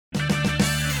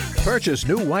Purchase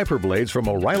new wiper blades from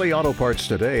O'Reilly Auto Parts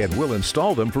today and we'll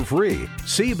install them for free.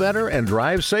 See better and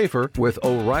drive safer with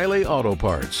O'Reilly Auto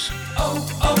Parts.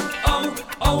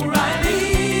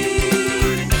 O'Reilly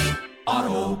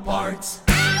Auto Parts.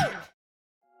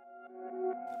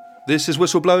 This is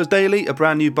Whistleblowers Daily, a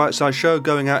brand new bite-sized show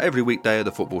going out every weekday of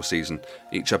the football season.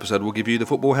 Each episode will give you the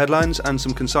football headlines and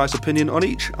some concise opinion on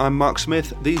each. I'm Mark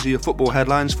Smith. These are your football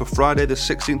headlines for Friday the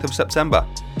 16th of September.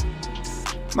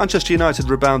 Manchester United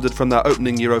rebounded from their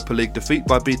opening Europa League defeat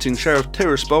by beating Sheriff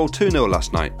Tiraspol 2-0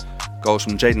 last night. Goals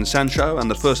from Jadon Sancho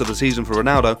and the first of the season for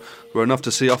Ronaldo were enough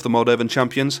to see off the Moldovan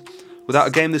champions. Without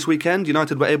a game this weekend,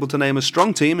 United were able to name a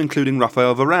strong team including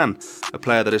Rafael Varane, a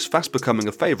player that is fast becoming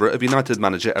a favourite of United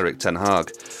manager Erik ten Hag.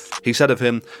 He said of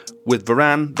him, "With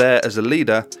Varane there as a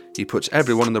leader, he puts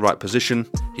everyone in the right position,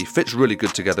 he fits really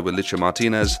good together with Licha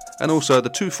Martinez, and also the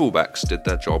two fullbacks did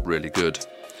their job really good."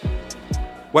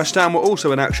 West Ham were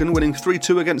also in action, winning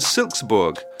 3-2 against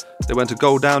Silkeborg. They went a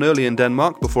goal down early in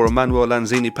Denmark before a Manuel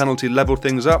Lanzini penalty levelled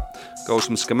things up. Goals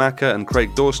from Scamacca and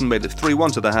Craig Dawson made it 3-1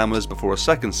 to the Hammers before a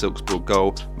second Silkeborg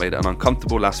goal made it an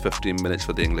uncomfortable last 15 minutes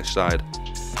for the English side.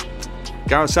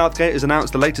 Gareth Southgate has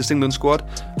announced the latest England squad.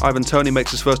 Ivan Toney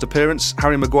makes his first appearance.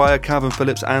 Harry Maguire, Calvin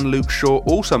Phillips and Luke Shaw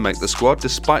also make the squad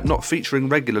despite not featuring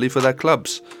regularly for their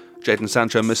clubs. Jadon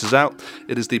Sancho misses out.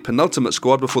 It is the penultimate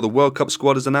squad before the World Cup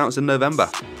squad is announced in November.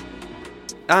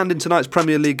 And in tonight's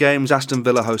Premier League games, Aston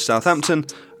Villa host Southampton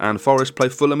and Forest play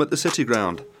Fulham at the City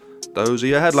Ground. Those are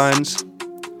your headlines.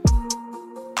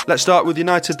 Let's start with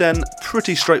United then.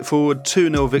 Pretty straightforward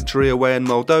 2-0 victory away in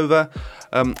Moldova.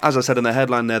 As I said in the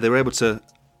headline there, they were able to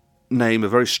name a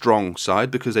very strong side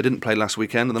because they didn't play last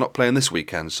weekend and they're not playing this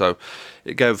weekend. So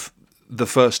it gave the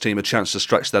first team a chance to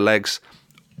stretch their legs.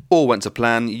 All went to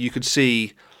plan. You could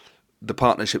see the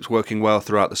partnerships working well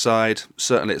throughout the side,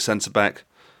 certainly at centre-back.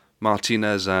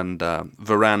 Martinez and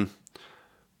Varane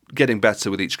getting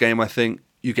better with each game, I think.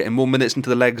 You're getting more minutes into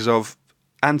the legs of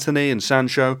Antony and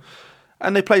Sancho,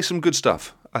 and they play some good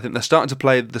stuff. I think they're starting to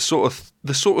play the sort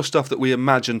of stuff that we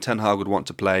imagine Ten Hag would want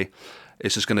to play.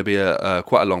 It's just going to be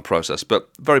quite a long process, but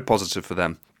very positive for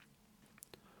them.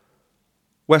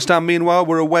 West Ham, meanwhile,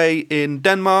 were away in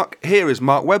Denmark. Here is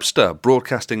Mark Webster,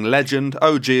 broadcasting legend,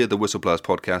 OG of the Whistleblowers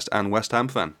podcast and West Ham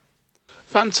fan.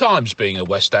 Fun times being a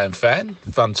West Ham fan.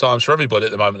 Fun times for everybody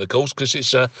at the moment, of course, because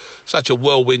it's such a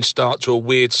whirlwind start to a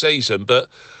weird season. But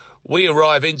we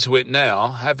arrive into it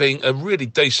now having a really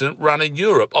decent run in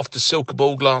Europe. Off to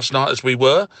Silkeborg last night as we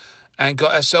were and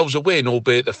got ourselves a win,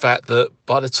 albeit the fact that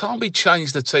by the time we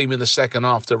changed the team in the second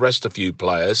half to rest a few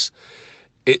players,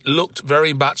 it looked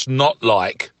very much not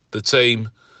like the team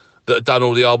that had done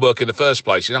all the hard work in the first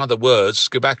place. In other words,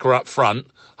 Scamacca up front,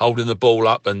 holding the ball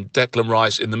up, and Declan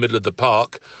Rice in the middle of the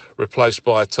park, replaced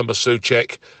by Tomas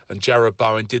Soucek and Jarrod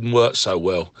Bowen, didn't work so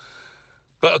well.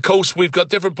 But of course, we've got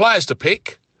different players to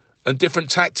pick and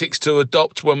different tactics to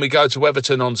adopt when we go to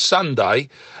Everton on Sunday.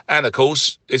 And of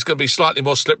course, it's going to be slightly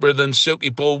more slippery than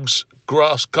Silkeborg's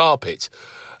grass carpet.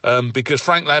 Because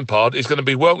Frank Lampard is going to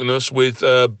be welcoming us with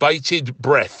bated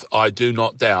breath, I do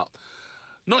not doubt.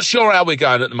 Not sure how we're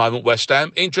going at the moment, West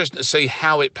Ham. Interesting to see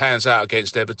how it pans out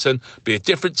against Everton. Be a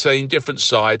different team, different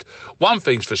side. One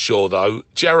thing's for sure, though,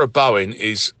 Jarrod Bowen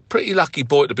is pretty lucky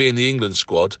boy to be in the England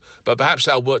squad, but perhaps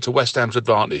that'll work to West Ham's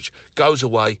advantage. Goes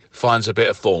away, finds a bit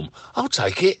of form. I'll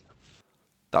take it.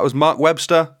 That was Mark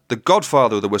Webster, the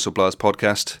godfather of the Whistleblowers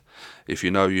podcast. If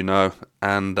you know, you know,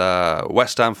 and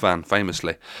West Ham fan,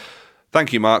 famously.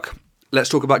 Thank you, Mark. Let's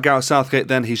talk about Gareth Southgate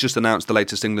then. He's just announced the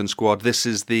latest England squad. This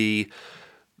is the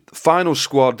final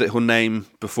squad that he'll name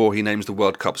before he names the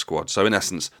World Cup squad. So in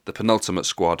essence, the penultimate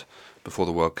squad before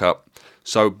the World Cup.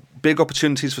 So big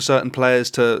opportunities for certain players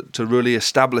to really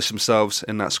establish themselves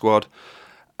in that squad.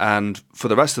 And for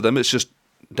the rest of them, it's just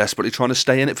desperately trying to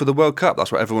stay in it for the World Cup.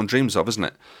 That's what everyone dreams of, isn't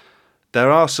it? There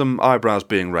are some eyebrows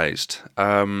being raised.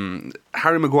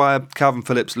 Harry Maguire, Calvin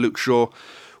Phillips, Luke Shaw.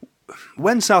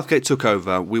 When Southgate took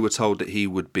over, we were told that he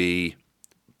would be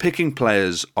picking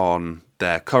players on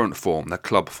their current form, their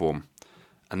club form,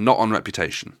 and not on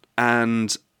reputation.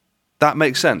 And that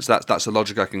makes sense. That's a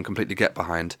logic I can completely get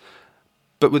behind.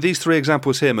 But with these three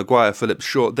examples here, Maguire, Phillips,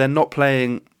 Shaw, they're not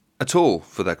playing at all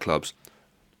for their clubs.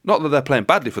 Not that they're playing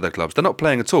badly for their clubs. They're not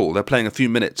playing at all. They're playing a few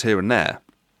minutes here and there.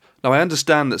 Now, I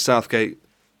understand that Southgate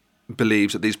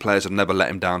believes that these players have never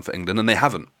let him down for England, and they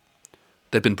haven't.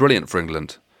 They've been brilliant for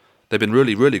England. They've been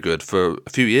really, really good for a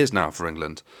few years now for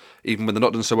England. Even when they're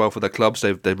not doing so well for their clubs,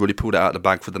 they've really pulled it out of the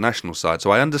bag for the national side.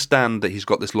 So I understand that he's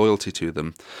got this loyalty to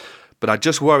them. But I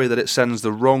just worry that it sends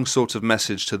the wrong sort of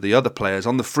message to the other players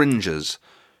on the fringes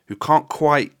who can't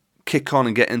quite kick on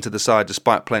and get into the side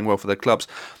despite playing well for their clubs.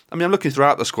 I mean, I'm looking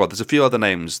throughout the squad. There's a few other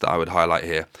names that I would highlight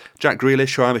here. Jack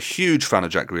Grealish, who I'm a huge fan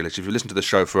of Jack Grealish. If you listen to the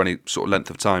show for any sort of length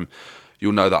of time,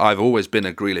 you'll know that I've always been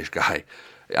a Grealish guy.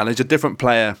 And he's a different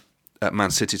player at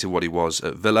Man City to what he was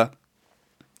at Villa.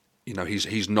 You know,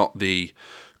 he's not the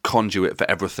conduit for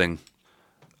everything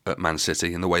at Man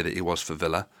City in the way that he was for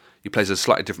Villa. He plays a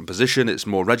slightly different position. It's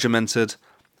more regimented.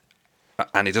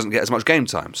 And he doesn't get as much game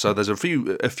time. So there's a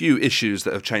few issues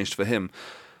that have changed for him.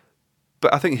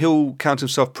 But I think he'll count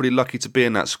himself pretty lucky to be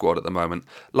in that squad at the moment.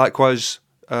 Likewise,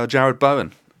 Jarrod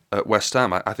Bowen at West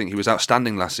Ham. I think he was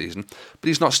outstanding last season, but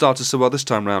he's not started so well this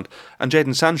time round. And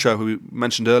Jadon Sancho, who we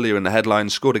mentioned earlier in the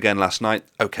headlines, scored again last night.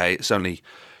 Okay, it's only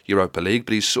Europa League,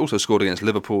 but he's also scored against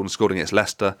Liverpool and scored against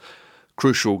Leicester.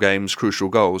 Crucial games, crucial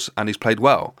goals, and he's played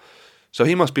well. So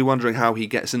he must be wondering how he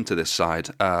gets into this side.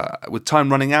 With time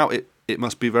running out, it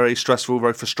must be very stressful,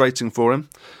 very frustrating for him.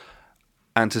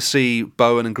 And to see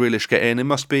Bowen and Grealish get in, it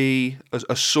must be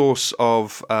a source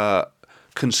of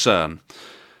concern.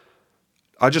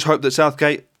 I just hope that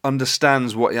Southgate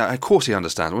understands what... Yeah, of course he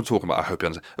understands. We're talking about I hope he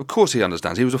understands. Of course he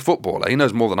understands. He was a footballer. He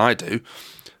knows more than I do.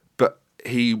 But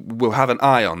he will have an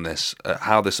eye on this,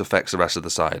 how this affects the rest of the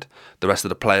side, the rest of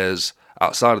the players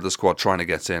outside of the squad trying to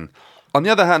get in. On the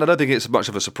other hand, I don't think it's much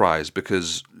of a surprise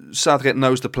because Southgate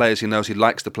knows the players he knows, he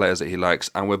likes the players that he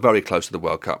likes, and we're very close to the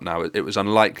World Cup now. It was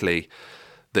unlikely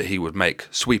that he would make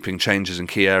sweeping changes in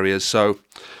key areas. So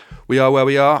we are where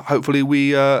we are. Hopefully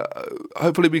we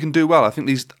can do well. I think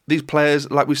these players,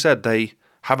 like we said, they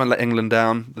haven't let England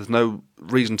down. There's no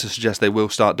reason to suggest they will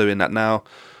start doing that now.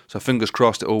 So fingers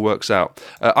crossed it all works out.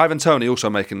 Ivan Toney also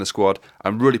making the squad.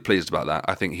 I'm really pleased about that.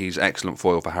 I think he's excellent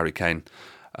foil for Harry Kane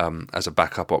as a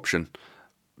backup option.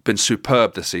 Been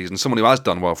superb this season. Someone who has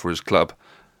done well for his club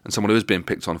and someone who is being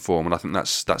picked on form, and I think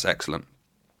that's excellent.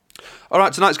 All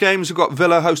right, tonight's games, we've got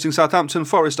Villa hosting Southampton,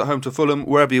 Forest at home to Fulham.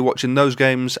 Wherever you're watching those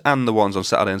games and the ones on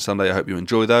Saturday and Sunday, I hope you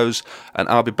enjoy those. And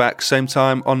I'll be back same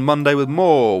time on Monday with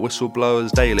more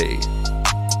Whistleblowers Daily.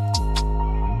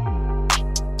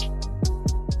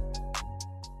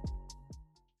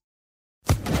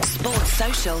 Sports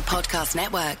Social Podcast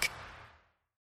Network.